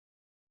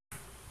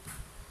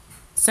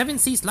Seven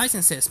Seas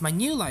licenses My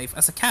New Life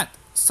as a Cat,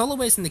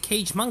 Soloist in the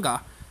Cage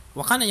manga.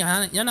 Wakana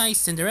Yanai's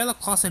Cinderella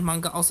Closet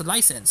manga also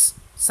licensed.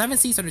 Seven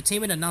Seas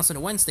Entertainment announced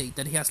on Wednesday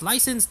that he has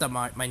licensed the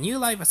My New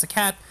Life as a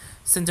Cat,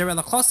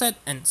 Cinderella Closet,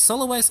 and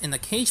Soloist in the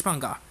Cage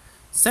manga.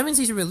 Seven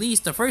Seas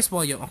released the first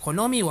volume of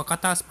Konomi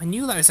Wakata's My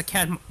New Life as a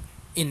Cat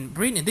in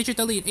print and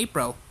digitally in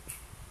April.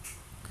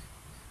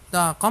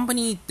 The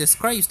company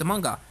describes the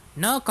manga.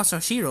 Now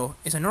Kazushiro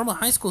is a normal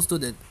high school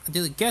student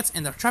until he gets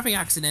in a traffic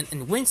accident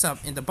and winds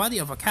up in the body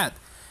of a cat.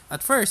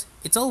 At first,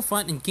 it's all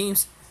fun and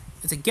games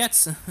as he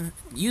gets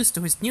used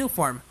to his new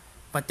form,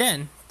 but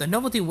then the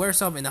novelty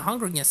wears off and the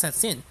hungriness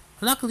sets in.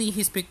 Luckily,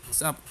 he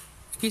picks up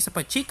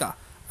a chica,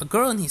 a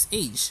girl in his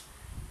age,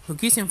 who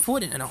gives him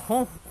food and a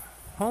home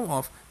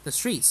off the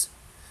streets.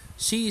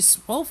 She is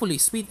woefully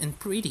sweet and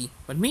pretty,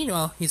 but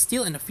meanwhile, he's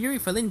still in a fury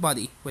feline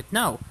body with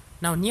now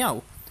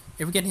Niao,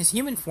 if we get his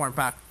human form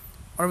back,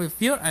 or with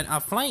Fear and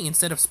flying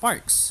instead of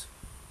sparks.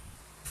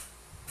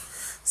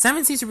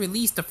 Seven Seas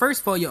released the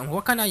first volume of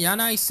Wakana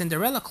Yanai's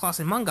Cinderella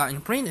Closet manga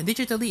in print and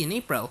digitally in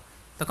April.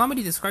 The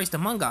comedy describes the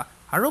manga.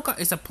 Haruka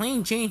is a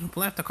plain Jane who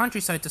left the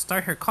countryside to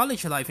start her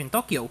college life in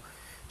Tokyo.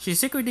 She is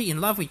secretly in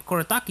love with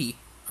Kurotaki,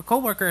 a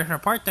co-worker at her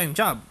part-time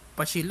job,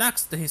 but she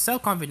lacks the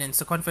self-confidence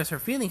to confess her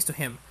feelings to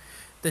him.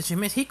 Then she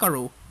meets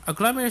Hikaru, a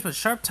glamorous but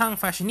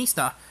sharp-tongued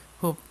fashionista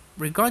who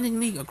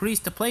begrudgingly agrees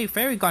to play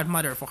fairy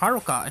godmother for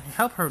Haruka and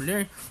help her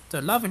learn to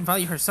love and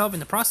value herself in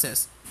the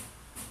process.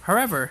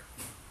 However,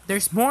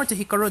 there's more to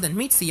Hikaru than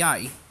meets the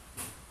eye.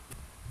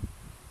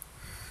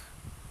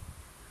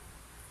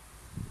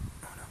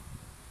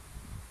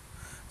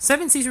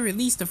 Seven Seas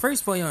released the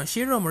first volume of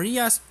Shiro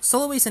Moriya's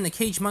Soloist in the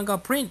Cage manga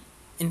print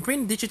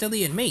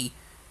digitally in May.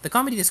 The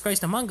comedy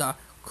describes the manga.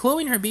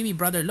 Chloe and her baby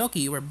brother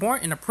Loki were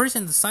born in a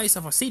prison the size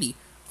of a city,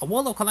 a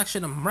walled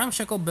collection of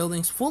ramshackle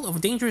buildings full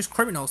of dangerous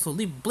criminals who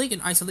live bleak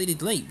and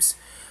isolated lives.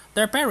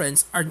 Their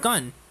parents are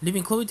gone,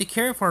 leaving Chloe to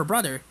care for her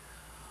brother.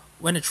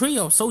 When a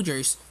trio of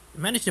soldiers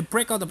manage to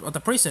break out of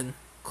the prison,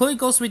 Chloe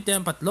goes with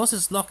them but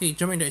loses Loki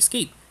during their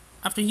escape.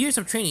 After years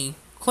of training,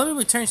 Chloe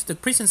returns to the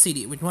prison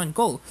city with one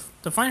goal: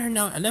 to find her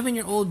now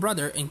 11-year-old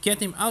brother and get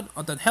him out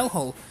of that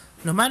hellhole,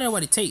 no matter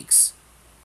what it takes.